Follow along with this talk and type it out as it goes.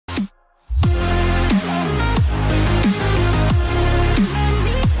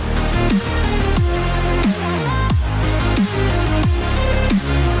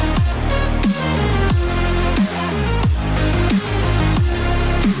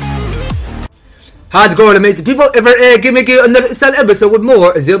How's it going, amazing people? Give me another exciting episode with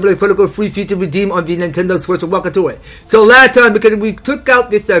more Xenoblade Chronicles free feature redeem on the Nintendo Switch. Welcome to it. So last time, because we took out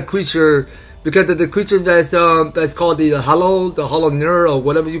this creature, because of the creature that's called the hollow mirror, or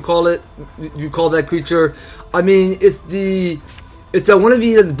whatever you call it. You call that creature. I mean, it's one of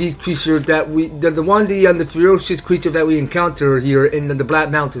the beast creatures that the ferocious creature that we encounter here in the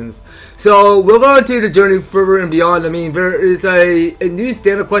Black Mountains. So we're going to the journey further and beyond. I mean, there is a new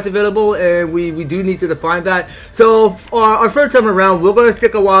standard quest available, and we do need to define that. So our first time around, we're going to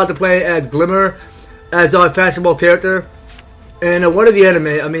stick a while to play as Glimmer, as our fashionable character. And one of the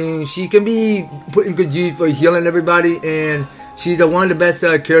anime, I mean, she can be put in good use for healing everybody, and she's one of the best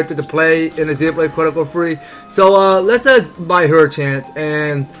characters to play in the Xenoblade Chronicles free. So let's buy her a chance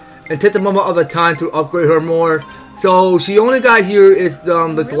and take the moment of the time to upgrade her more. So she only got here is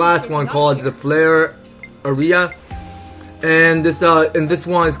this last one called the Flare Area, and this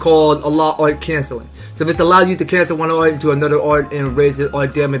one is called a lot art canceling. So this allows you to cancel one art into another art and raise it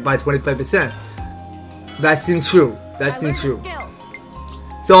art damage by 25%. That seems true. That seems true.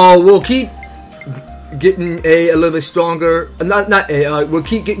 So we'll keep getting a little bit stronger. We'll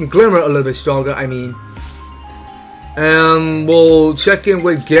keep getting Glimmer a little bit stronger. I mean, and we'll check in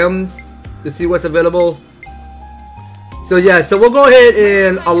with Gems to see what's available. So yeah, so we'll go ahead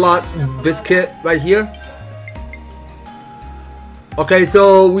and allot this kit right here. Okay,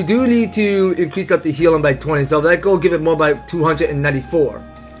 so we do need to increase up the healing by 20. So that go give it more by 294.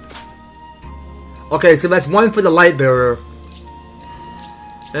 Okay, so that's one for the light bearer.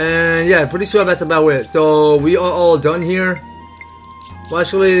 And yeah, pretty sure that's about it. So we are all done here. Well,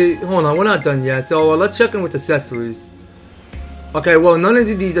 actually, hold on, we're not done yet. So let's check in with accessories. Okay, well, none of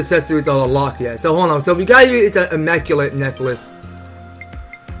these accessories are locked yet. So hold on. So we got here, it's an immaculate necklace.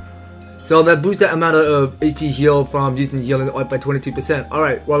 So that boosts the amount of HP heal from using healing art by 22%.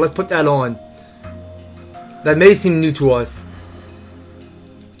 Alright, well, let's put that on. That may seem new to us.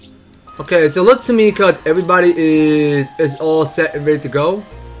 Okay, so look to me because everybody is all set and ready to go.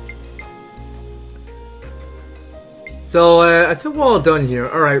 So I think we're all done here.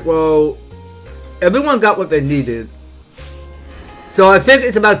 Alright, well, everyone got what they needed. So I think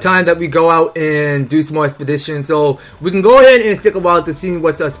it's about time that we go out and do some more expeditions. So we can go ahead and stick a while to see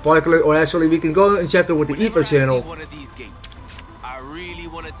what's sparkling, or actually we can go and check it with the Ether channel. One of these gates. I really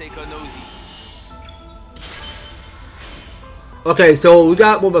want to take a nosy. Okay, so we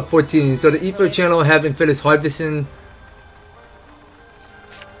got one by 14. So the Ether channel haven't finished harvesting.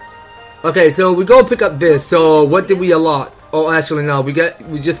 Okay, so we go pick up this. So what did we allot? Oh, actually no, we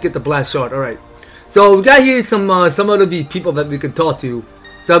just get the blast shard. All right. So we got here some of the people that we can talk to.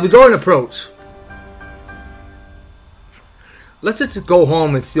 So we go and approach. Let's just go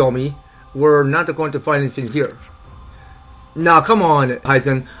home and Saomi. We're not going to find anything here. Now come on,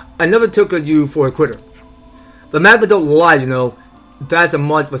 Hyzen. I never took you for a quitter. The map don't lie, you know. That's a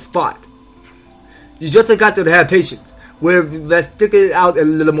much of a spot. You just got to have patience. Let's stick it out a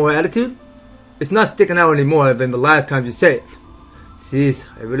little more attitude. It's not sticking out anymore than the last time you said it. Jeez,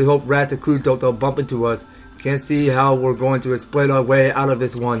 I really hope Rats and crew don't bump into us. Can't see how we're going to exploit our way out of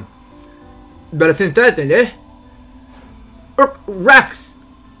this one. Better think that then, eh? Rex!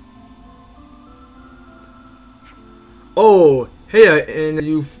 Oh, hey, and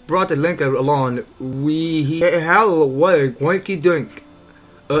you brought the link along. What a wanky drink.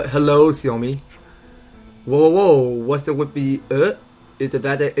 Hello, Saomi. Whoa, what's up with the, Is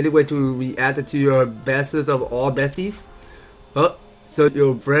that any way to react to your bestest of all besties? So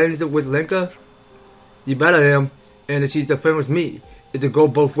you're friends with Linka? You better am, and she's a friend with me. It'll go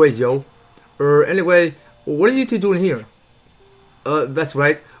both ways, yo. Anyway, what are you two doing here? That's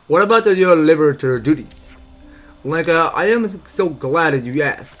right. What about your liberator duties? Linka, I am so glad that you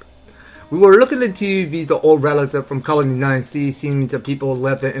asked. We were looking into these old relics from Colony 9C, seeing the people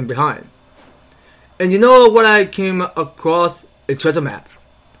left in behind. And you know what I came across? A treasure map.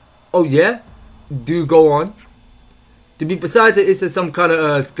 Oh yeah? Do go on. To be precise, it's some kind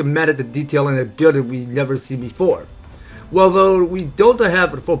of schematic detailing a building we never seen before. Well, though we don't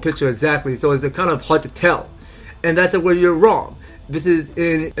have the full picture exactly, so it's kind of hard to tell. And that's where you're wrong. This is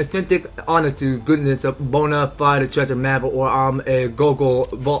an authentic, honest to goodness of bona fide treasure map, or a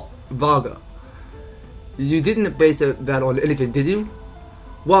Gogol Vaga. You didn't base that on anything, did you?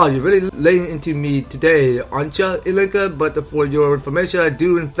 Wow, you're really laying into me today, aren't you, Ilinka? But for your information, I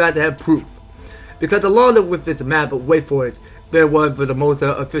do in fact have proof. Because along with this map, wait for it, there was the most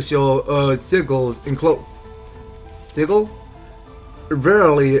official sigils enclosed. Sigil?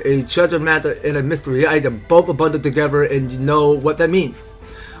 Rarely a treasure map and a mystery item, both bundled together, and you know what that means.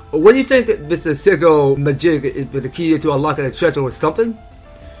 What do you think this sigil magic is the key to unlocking a treasure or something?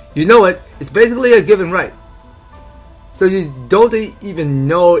 You know it. It's basically a given right. So you don't even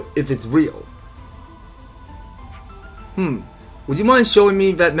know if it's real. Would you mind showing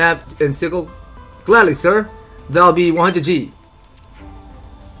me that map in Sigil? Gladly, sir. That'll be 100G.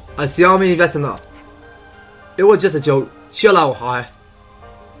 Saomi, that's enough. It was just a joke. Chill out, High.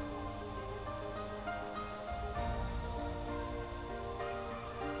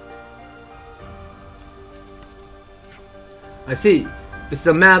 I see. It's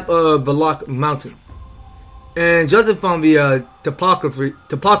the map of Balak Mountain. And judging from the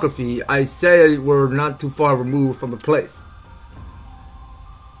topography, I say we're not too far removed from the place.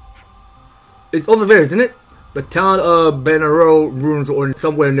 It's over there, isn't it? The town of Banerro Ruins or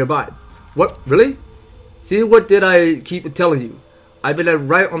somewhere nearby. What? Really? See, what did I keep telling you? I've been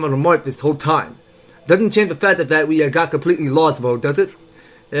right on the mark this whole time. Doesn't change the fact that we got completely lost, though, does it?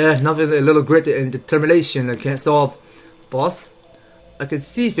 Yeah, nothing a little grit and determination I can't solve, boss. I can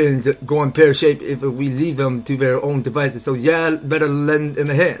see things going pear-shaped if we leave them to their own devices, so yeah, better lend them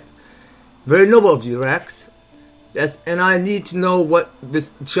a hand. Very noble of you, Rax. Yes, and I need to know what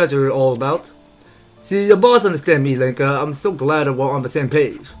this treasure is all about. See, the boss understand me, Link. I'm so glad that we're on the same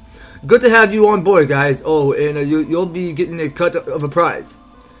page. Good to have you on board, guys. Oh, and you'll be getting a cut of a prize.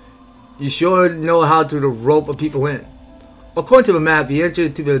 You sure know how to rope people in. According to the map, the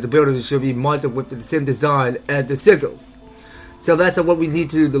entrance to the building should be marked with the same design as the sigils. So that's what we need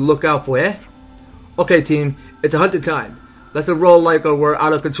to look out for, eh? Okay, team, it's a hunting time. Let's roll like we're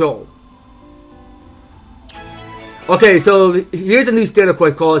out of control. Okay, so here's a new standard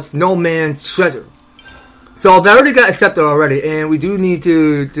quest called Snowman's Treasure. So they already got accepted already, and we do need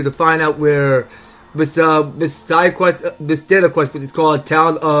to find out where this side quest, this standard quest, which is called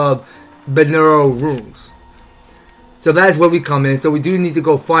Town of Banerro Ruins. So that's where we come in. So we do need to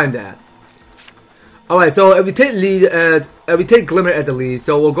go find that. All right. So if we take Glimmer as the lead,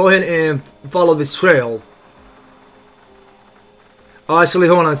 so we'll go ahead and follow this trail. Actually,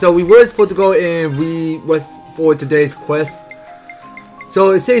 hold on. So we were supposed to go and read what's for today's quest.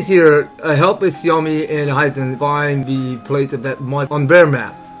 So it says here, help is Saomi and Hyzen find the place of that mark on their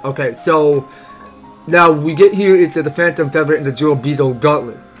map. Okay, so now we get here into the Phantom Feather and the Jewel Beetle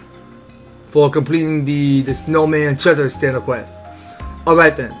Gauntlet for completing the Snowman Treasure standard quest.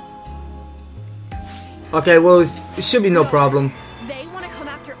 Alright then. Okay, well, it should be no problem. They want to come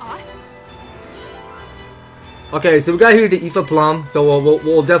after us? Okay, so we got here the Aether Plum, so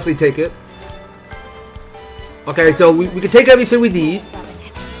we'll definitely take it. Okay, so we can take everything we need.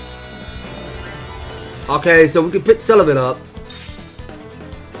 Okay, so we can pick some of it up.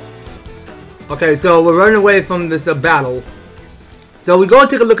 Okay, so we're running away from this battle. So we go and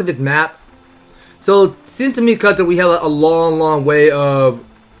take a look at this map. So it seems to me, Cutter, we have a long way of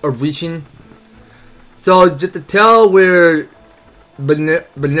reaching. So just to tell where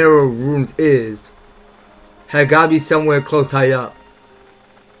Banerro Ruins is, had gotta be somewhere close high up.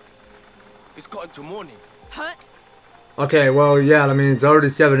 It's got into morning. Huh? Okay, well, yeah, I mean, it's already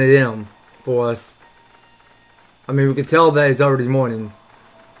 7 AM for us. I mean, we can tell that it's already morning.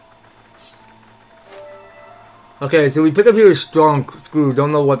 Okay, so we pick up here a strong screw.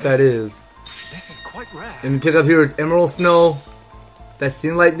 Don't know what that is. This is quite rare. And we pick up here emerald snow. That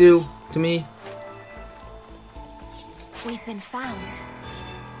seemed like do to me. We've been found.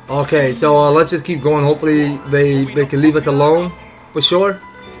 Okay, so let's just keep going. Hopefully they can leave us alone for sure.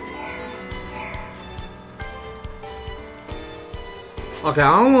 Okay,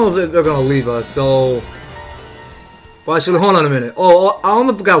 I don't know if they're gonna leave us, so... Well, actually, hold on a minute. Oh, I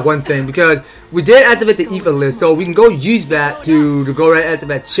almost forgot one thing, because we did activate the Aether list, so we can go use that to go right after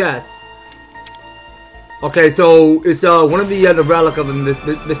that chest. Okay, so it's one of the other relic of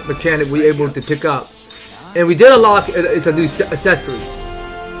this mechanic we were able to pick up. And we did unlock it's a new accessory.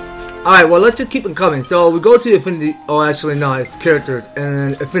 Alright, well, let's just keep it coming. So we go to Infinity... Oh, actually, no, it's characters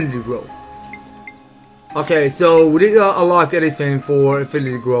and Infinity Growth. Okay, so we didn't unlock anything for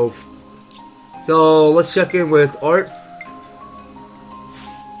Infinity Growth. So let's check in with arts.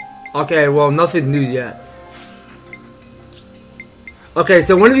 Okay, well, nothing new yet. Okay,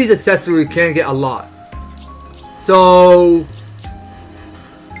 so one of these accessories can get a lot. So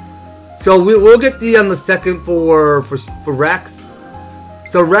we'll get the second for Rax.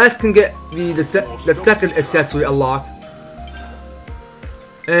 So Rax can get the second accessory unlocked.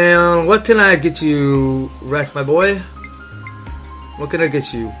 And what can I get you, Rax, my boy? What can I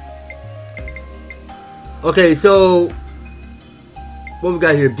get you? Okay, so what we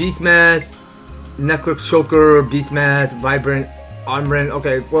got here? Beast Mask, Necro Choker, Beast Mask, Vibrant, Armbrand.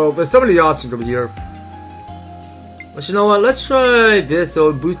 Okay, well, there's so many options over here. But you know what? Let's try this.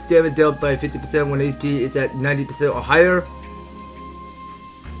 So boost damage dealt by 50% when HP is at 90% or higher.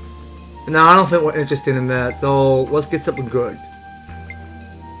 No, I don't think we're interested in that, so let's get something good.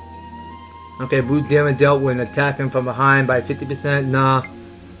 Okay, boost damage dealt when attacking from behind by 50%. Nah.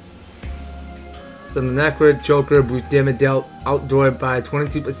 So the Necrid Choker boost damage dealt outdoor by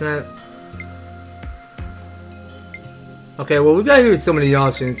 22%. Okay, well we got here so many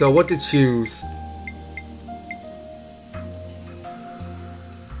options, so what to choose?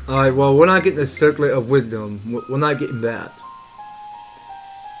 Alright, well we're not getting the Circlet of Wisdom. We're not getting that.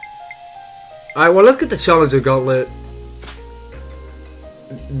 Alright, well let's get the Challenger Gauntlet.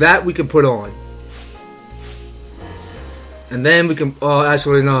 That we can put on. And then we can, oh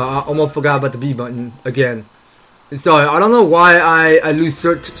actually no, I almost forgot about the B button again. Sorry, I don't know why I lose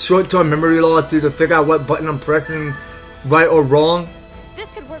short-term memory loss to figure out what button I'm pressing right or wrong. This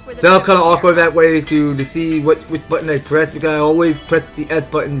could work with Felt kind of awkward that way to see which button I press, because I always press the S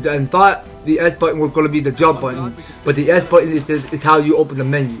button and thought the S button was going to be the jump button, but the S button is how you open the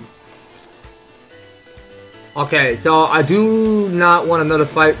menu. Okay, so I do not want another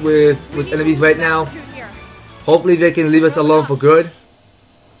fight with enemies right now. Hopefully they can leave us alone for good.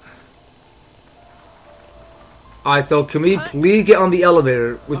 Alright, so can we please get on the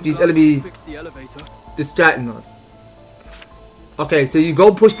elevator with these enemies distracting us? Okay, so you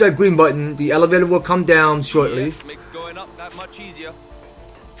go push that green button, the elevator will come down shortly. Makes going up that much easier.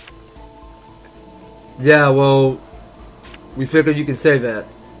 Yeah, well, we figured you can say that.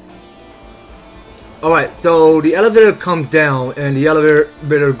 Alright, so the elevator comes down and the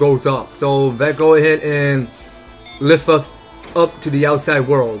elevator goes up. So that go ahead and lift us up to the outside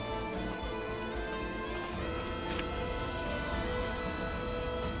world.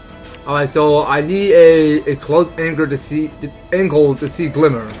 Alright, so I need a close angle to see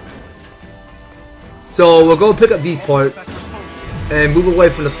glimmer. So we're gonna pick up these parts and move away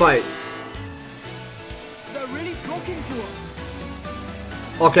from the fight. They're really talking to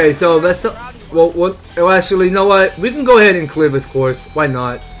us. Okay, so let's well actually, you know what? We can go ahead and clear this course. Why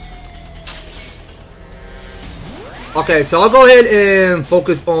not? Okay, so I'll go ahead and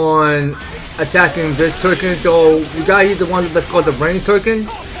focus on attacking this Turkin. So we got here the one that's called the Rain Turkin.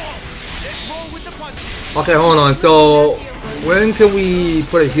 Okay, hold on. So when can we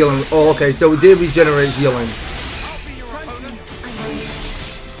put a healing? Oh, okay. So we did regenerate healing.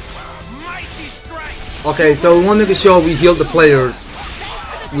 Okay, so we want to make sure we heal the players.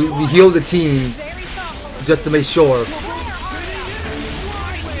 We heal the team just to make sure.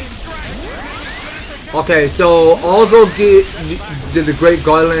 Okay, so I'll go get the Great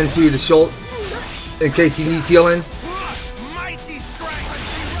Garland to the Schultz in case he needs healing.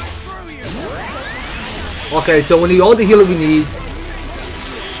 Okay, so we need all the healing we need.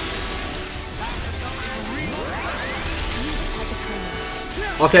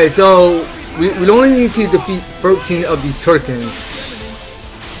 Okay, so we only need to defeat 13 of the Turkins.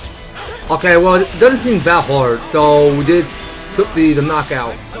 Okay, well it doesn't seem that hard, so we took the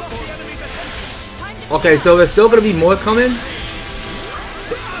knockout. Okay, so there's still gonna be more coming.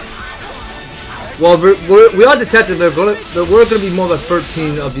 So, well, we are detected. There were gonna be more than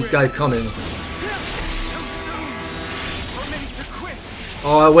 13 of these guys coming.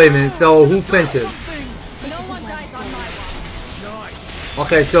 Oh, wait a minute. So who fainted?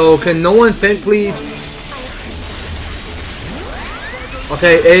 Okay, so can no one faint, please?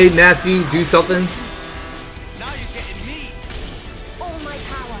 Okay, Matthew, do something.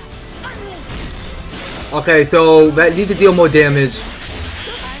 Okay, so that needs to deal more damage.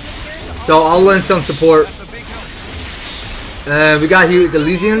 So I'll lend some support. And we got here the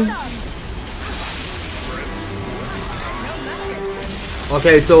Elysian.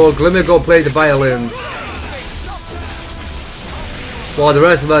 Okay, so Glimmer go play the violin. While the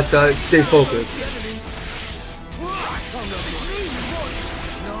rest of us stay focused.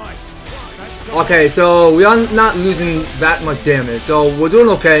 Okay, so we are not losing that much damage, so we're doing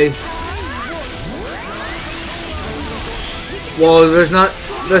okay. Well, there's not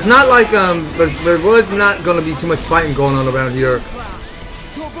like there was not gonna be too much fighting going on around here.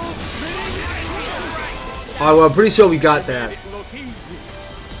 Alright, well, I'm pretty sure we got that.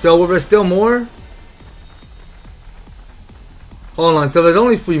 So were there still more? Hold on, so there's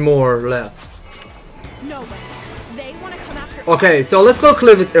only 3 more left. No way. They want to come after Okay, so let's go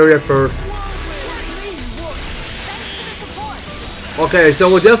clear this area first. Okay, so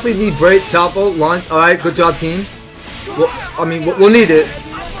we'll definitely need break, topple, launch. Alright, good job, team. We'll need it.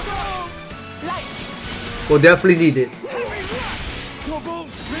 We'll definitely need it.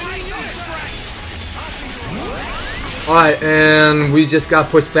 Alright, and we just got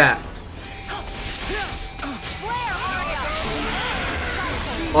pushed back.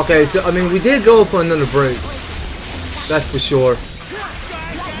 Okay, so we did go for another break. That's for sure.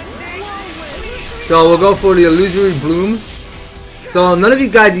 So we'll go for the Illusory Bloom. So none of you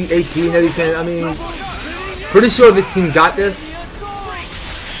guys need AP and everything. I mean, pretty sure this team got this.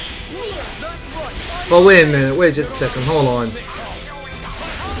 But wait a minute, wait just a second, hold on.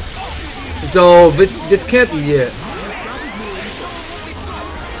 So this can't be it.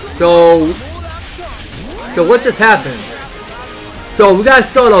 So what just happened? So we gotta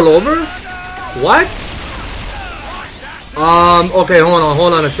start all over? What? Okay,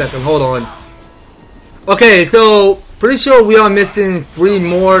 hold on a second, hold on. Okay, so pretty sure we are missing 3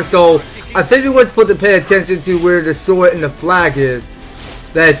 more, so I think we're supposed to pay attention to where the sword and the flag is.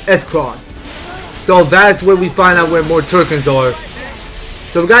 That's S-Cross. So that's where we find out where more Turkins are.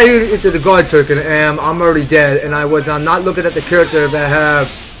 So we got here into the guard Turkin, and I'm already dead, and I was not looking at the character that have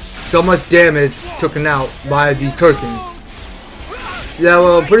so much damage taken out by the Turkins. Yeah,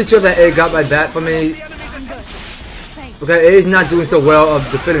 well, I'm pretty sure that A got my bat for me. Okay, A is not doing so well of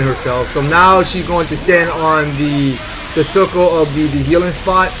defending herself, so now she's going to stand on the circle of the healing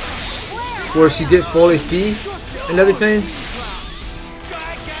spot where she gets full HP and everything.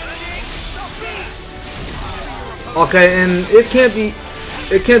 Okay, and it can't be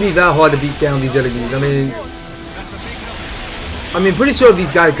that hard to beat down these enemies. I mean, pretty sure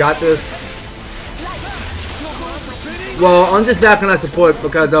these guys got this. Well, I'm just backing that support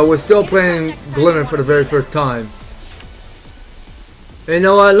because we're still playing Glimmer for the very first time. And you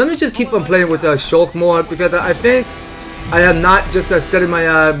know what? Let me just keep on playing with Shulk more because I think I have not just studied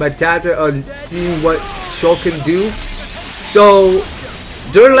my tactic on seeing what Shulk can do. So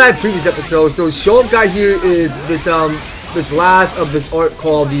during the last previous episode, so Shulk guy here is this last of this art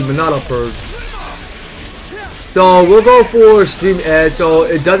called the Monado Purge. So we'll go for Stream Edge, so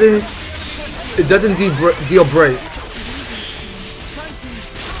it doesn't deal break.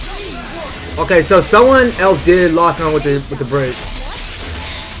 Okay, so someone else did lock on with the break.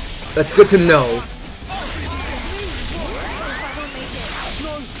 That's good to know.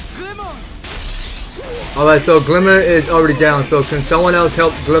 Alright, so Glimmer is already down, so can someone else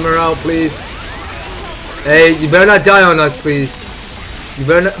help Glimmer out, please? Hey, you better not die on us, please. You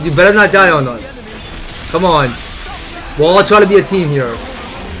better not die on us. Come on. We'll all try to be a team here.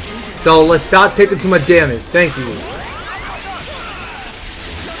 So let's stop taking too much damage. Thank you.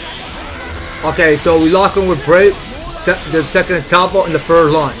 Okay, so we lock him with break, the second topple, and the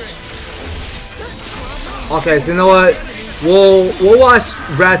first launch. Okay, so you know what? We'll watch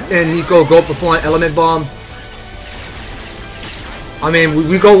Rats and Nico go perform an element bomb. I mean,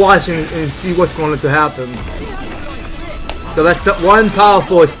 we go watch and see what's going to happen. So that's one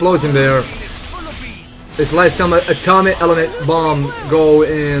powerful explosion there. It's like some atomic element bomb go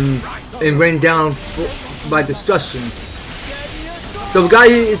and rain down by destruction. So we got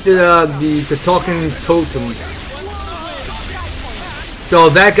here the talking totem. So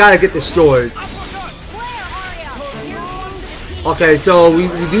that gotta get destroyed. Okay, so we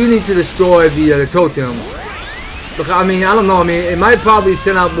do need to destroy the totem. Look, I mean, I don't know. I mean, it might probably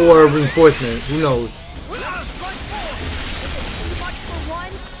send out more reinforcements. Who knows?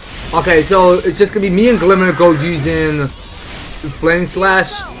 Okay, so it's just gonna be me and Glimmer go using Flame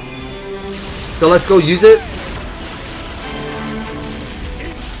Slash. So let's go use it.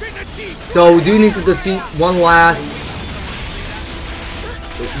 So we do need to defeat one last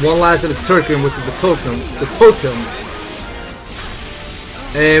of the Turkin, which is the totem.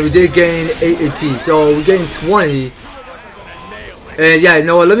 And we did gain 8 AP, so we gained 20. And yeah, you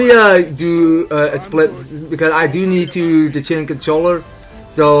know what, let me do a split because I do need to change controller.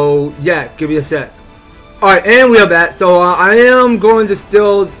 So yeah, give me a sec. Alright, and we are back. So I am going to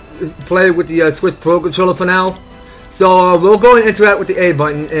still play with the Switch Pro controller for now. So we'll go and interact with the A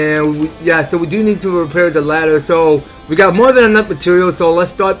button, and yeah, so we do need to repair the ladder. So we got more than enough material, so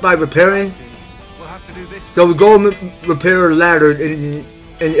let's start by repairing. So we go and repair a ladder in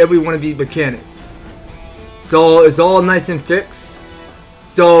every one of these mechanics. So it's all nice and fixed.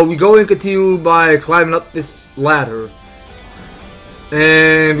 So we go and continue by climbing up this ladder.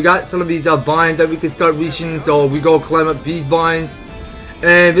 And we got some of these vines that we can start reaching, so we go climb up these vines.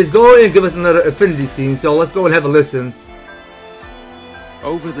 And let's go and give us another affinity scene, so let's go and have a listen.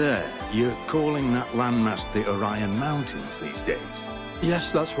 Over there, you're calling that landmass the Orion Mountains these days?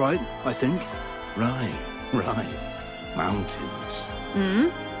 Yes, that's right, I think. Right. Mountains.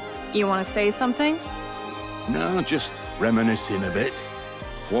 You want to say something? No, just reminiscing a bit.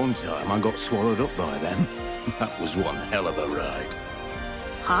 One time I got swallowed up by them. That was one hell of a ride.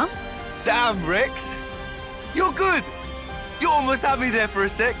 Huh? Damn, Rex! You're good! You almost had me there for a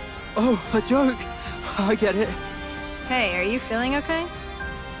sec. Oh, a joke. I get it. Hey, are you feeling okay?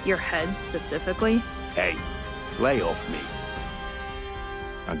 Your head specifically? Hey, lay off me.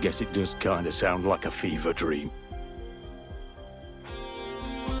 I guess it does kind of sound like a fever dream.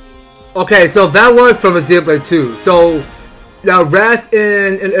 Okay, so that was from Xenoblade 2. So now Raz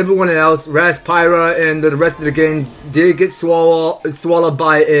and everyone else, Raz, Pyra, and the rest of the game did get swallowed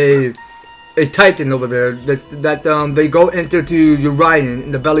by a Titan over there. That they go into Urian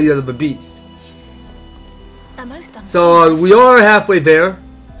in the belly of the beast. So we are halfway there.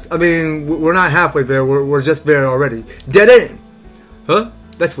 I mean, we're not halfway there. We're just there already. Dead end. Huh?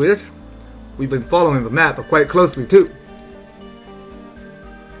 That's weird. We've been following the map quite closely too.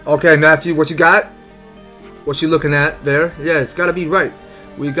 Okay, Matthew, what you got? What you looking at there? Yeah, it's gotta be right.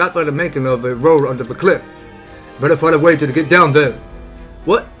 We got by the making of a road under the cliff. Better find a way to get down there.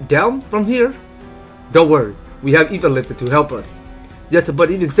 What? Down from here? Don't worry, we have EverTastic to help us. Yes,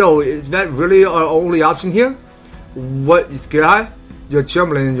 but even so, is that really our only option here? What, you scared? You're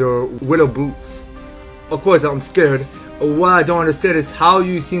trembling in your widow boots. Of course I'm scared. What I don't understand is how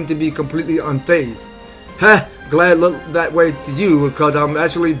you seem to be completely unfazed. Heh, glad it looked that way to you, because I'm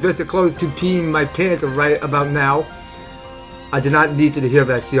actually this close to peeing my pants right about now. I did not need you to hear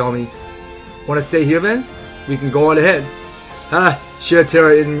that, Saomi. Wanna stay here then? We can go on ahead. Sheer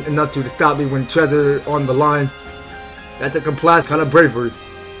terror isn't enough to stop me when treasure on the line. That's a complete kind of bravery.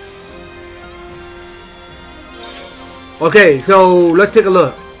 Okay, so let's take a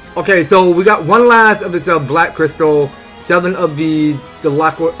look. Okay, so we got one last of this black crystal, 7 of the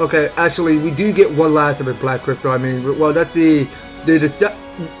lacquer. Okay, actually we do get one last of the black crystal. I mean, well, that's the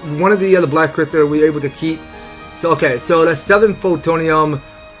one of the other black crystal we're able to keep. So okay, so that's 7 photonium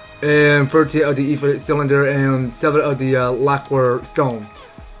and 13 of the ether cylinder and 7 of the lacquer stone.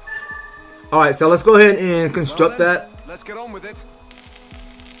 Alright, so let's go ahead and construct that. Let's get on with it.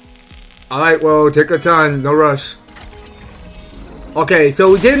 Alright, well, take your time, no rush. Okay,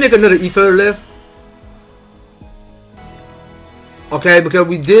 so we did make another ether lift. Okay, because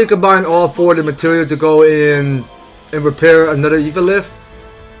we did combine all 4 of the material to go in and repair another ether lift.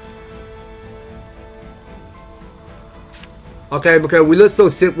 Okay, because we look so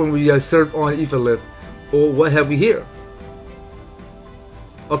sick when we surf on ether lift. Well, what have we here?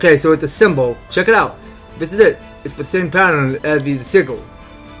 Okay, so it's a symbol. Check it out. This is it. It's the same pattern as the sickle.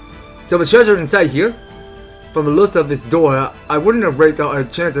 So the treasure inside here. From the looks of this door, I wouldn't have rated our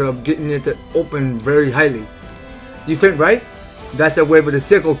chances of getting it to open very highly. You think, right? That's the way where the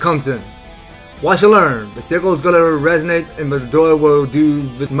sickle comes in. Watch and learn. The sickle is gonna resonate and the door will do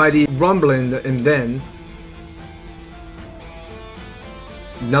this mighty rumbling, and then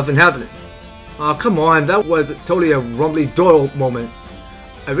nothing happening. Oh, come on, that was totally a rumbly door moment.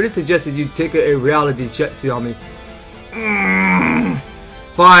 I really suggested you take a reality check, Saomi.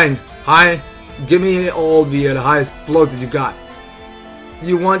 Fine. Hi. Give me all the highest blows that you got.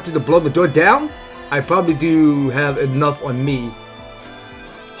 You want to blow the door down? I probably do have enough on me.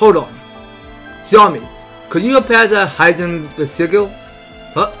 Hold on. Saomi, could you pass a Hyzen the sigil?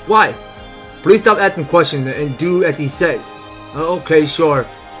 Huh? Why? Please stop asking questions and do as he says. Okay, sure.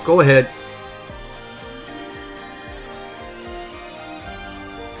 Go ahead.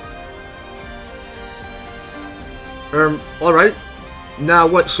 Alright. Now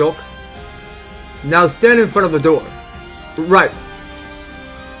what, Shulk? Now stand in front of the door. Right.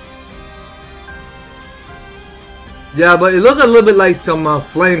 Yeah, but it looked a little bit like some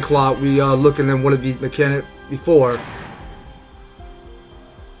flame cloth we looking in one of the mechanics before.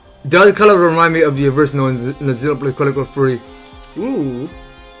 The other color remind me of the original in the Xenoblade Chronicles 3. Ooh.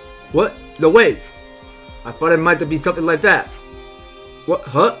 What? No, wait. I thought it might be something like that. What?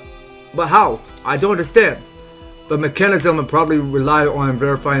 Huh? But how? I don't understand. The mechanism would probably rely on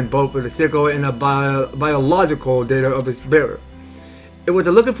verifying both the physical and the biological data of its bearer. It was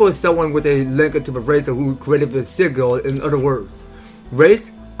looking for someone with a link to the race who created the sigil. In other words,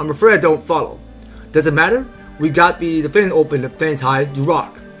 race? I'm afraid I don't follow. Does it matter? We got the thing open, the thing's high, you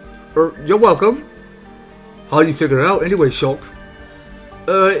rock. You're welcome. How do you figure it out anyway, Shulk?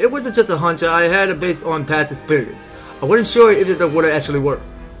 It wasn't just a hunch I had it based on past experience. I wasn't sure if it would actually work.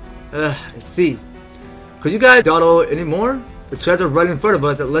 I see. Could you guys dawdle anymore? The treasure right in front of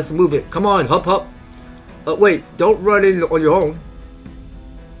us, let's move it. Come on, hop hop. Wait, don't run in on your own.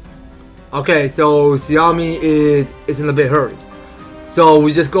 Okay, so Saomi is in a bit hurry. So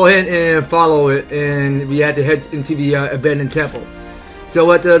we just go ahead and follow it, and we had to head into the abandoned temple.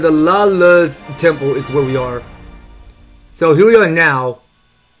 So at the Luz Temple is where we are. So here we are now.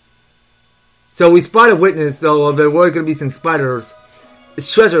 So we spotted witness, so there were going to be some spiders.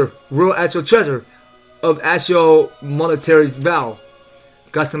 It's treasure, real actual treasure of actual monetary value.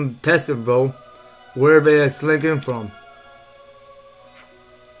 Got some passive though. Where are they slinking from?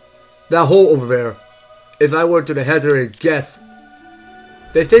 That hole over there. If I were to hazard a guess,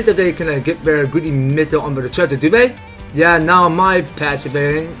 They think that they can get their greedy missile under the treasure, do they? Yeah, now my patch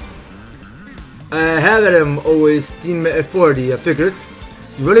evading. I have at him always steam at 40, figures.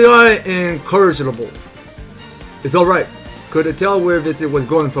 You really are incorrigible. It's alright. Could tell where this was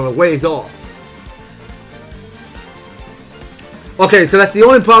going from a ways off. Okay, so that's the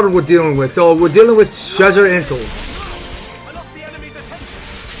only problem we're dealing with. So we're dealing with treasure intel.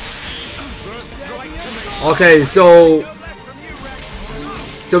 Okay, so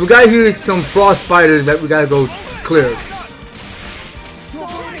we got here some frost spiders that we gotta go clear.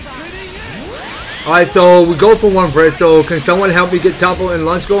 Alright, so we go for one break. So can someone help me get Temple and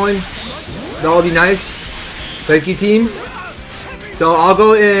lunch going? That would be nice. Thank you, team. So I'll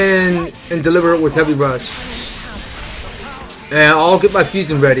go in and deliver it with heavy rush. And I'll get my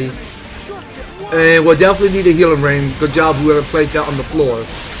fusion ready. And we'll definitely need a healing ring. Good job whoever placed that on the floor.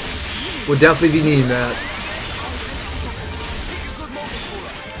 We'll definitely be needing that.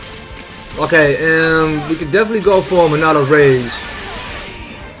 Okay, and we can definitely go for him and not a rage.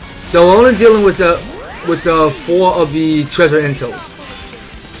 So we're only dealing with the 4 of the treasure intels.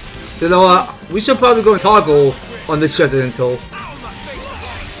 So you know what? We should probably go and toggle on the treasure intel.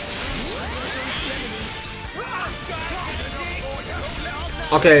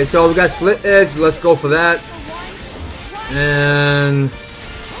 Okay, so we got split edge. Let's go for that. And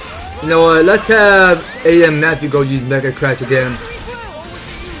you know what? Let's have AM Matthew go use Mega Crash again.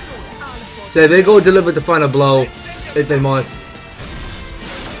 So they go deliver the final blow if they must.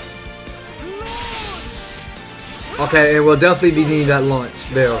 Okay, and we'll definitely be needing that launch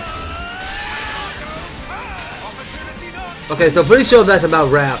there. Okay, so pretty sure that's about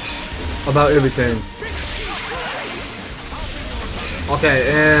wrapped. About everything.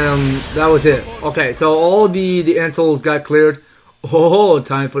 Okay, and that was it. Okay, so all the intels got cleared. Oh,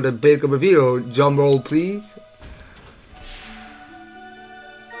 time for the big reveal. Drum roll, please.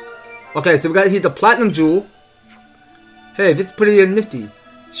 Okay, so we got here the platinum jewel. Hey, this is pretty nifty.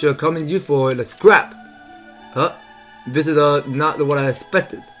 Should come in useful in a scrap. Huh? This is not what I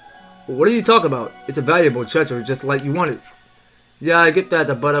expected. What are you talking about? It's a valuable treasure, just like you wanted. Yeah, I get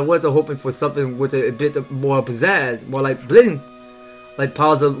that, but I was hoping for something with a bit more pizzazz, more like bling. Like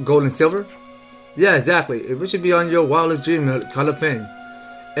piles of gold and silver? Yeah, exactly. It should be on your wildest dream kind of thing.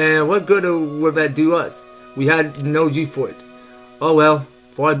 And what good would that do us? We had no use for it. Oh well,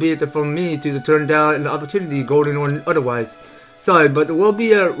 far be it from me to turn down an opportunity, golden or otherwise. Sorry, but there will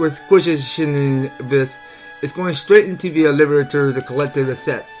be a requisition in this. It's going straight into the liberator's collective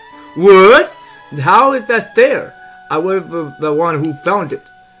assets. What? How is that fair? I was the one who found it.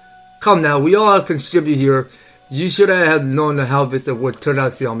 Come now, we all contribute here. You should have known how this would turn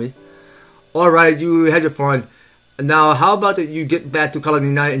out, Saomi. Alright, you had your fun. Now, how about you get back to Colony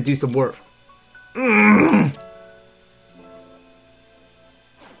 9 and do some work?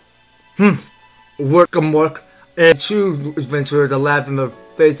 Work. And true adventurers are laughing in the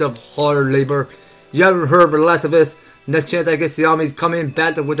face of hard labor. You haven't heard the last of this. Next chance I get Saomi's coming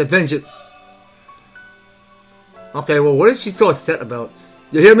back with a vengeance. Okay, well, what is she so upset about?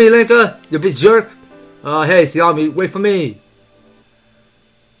 You hear me, Linka? You big jerk? Hey, Saomi, wait for me.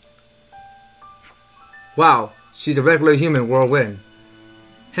 Wow, she's a regular human whirlwind.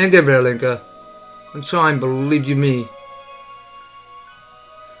 Hang in there, Linka. I'm trying to believe you me.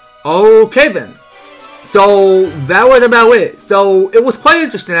 Okay then. So that was about it. So it was quite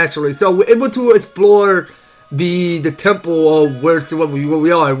interesting actually. So we're able to explore the temple of where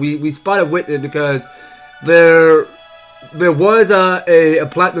we are. We spotted with it because there was a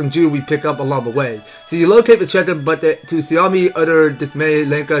platinum jewel we pick up along the way. So you locate the treasure, but to Saomi, utter dismay,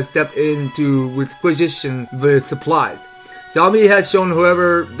 Lenka stepped into requisition the supplies. Saomi had shown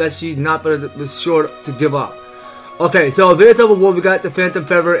whoever that she's not sure to give up. Okay, so Veritable War, we got the Phantom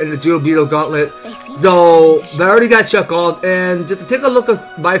Feather and the Jewel Beetle Gauntlet. So they already got checked off, and just to take a look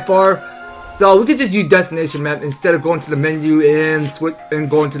at by far, so we could just use destination map instead of going to the menu and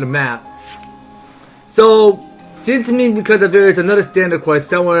going to the map. So seems to me because there is another standard quest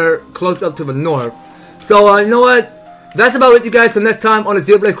somewhere close up to the north. So you know what? That's about it, you guys. So next time on the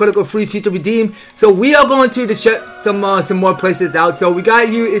Xenoblade Chronicles free feature redeem. So we are going to check some more places out. So we got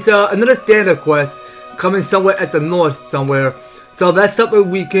you. It's another standard quest coming somewhere at the north somewhere. So that's something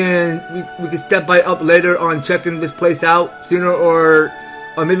we can step by up later on checking this place out sooner or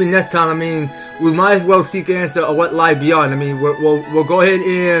maybe next time. I mean, we might as well seek answer of what lies beyond. I mean, we'll go ahead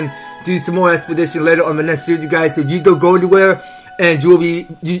and do some more expedition later on the next series, you guys. So you don't go anywhere. and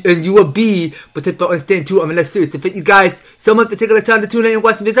you will be participating on Stand 2 on the next series. To fit you guys so much particular time to tune in and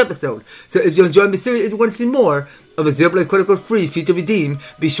watch this episode. So if you enjoyed the series, if you want to see more of a Xenoblade Chronicles free feature redeem,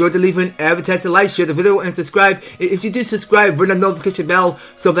 be sure to leave an EverTastic like, share the video, and subscribe. If you do subscribe, ring the notification bell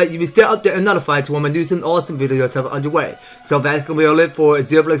so that you will stay up there and notified to when my new and awesome videos are on your way. So that's gonna be all it for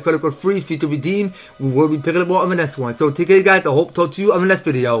Xenoblade Chronicles free feature redeem. We will be picking up more on the next one. So take care, guys. I hope to talk to you on the next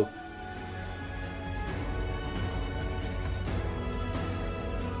video.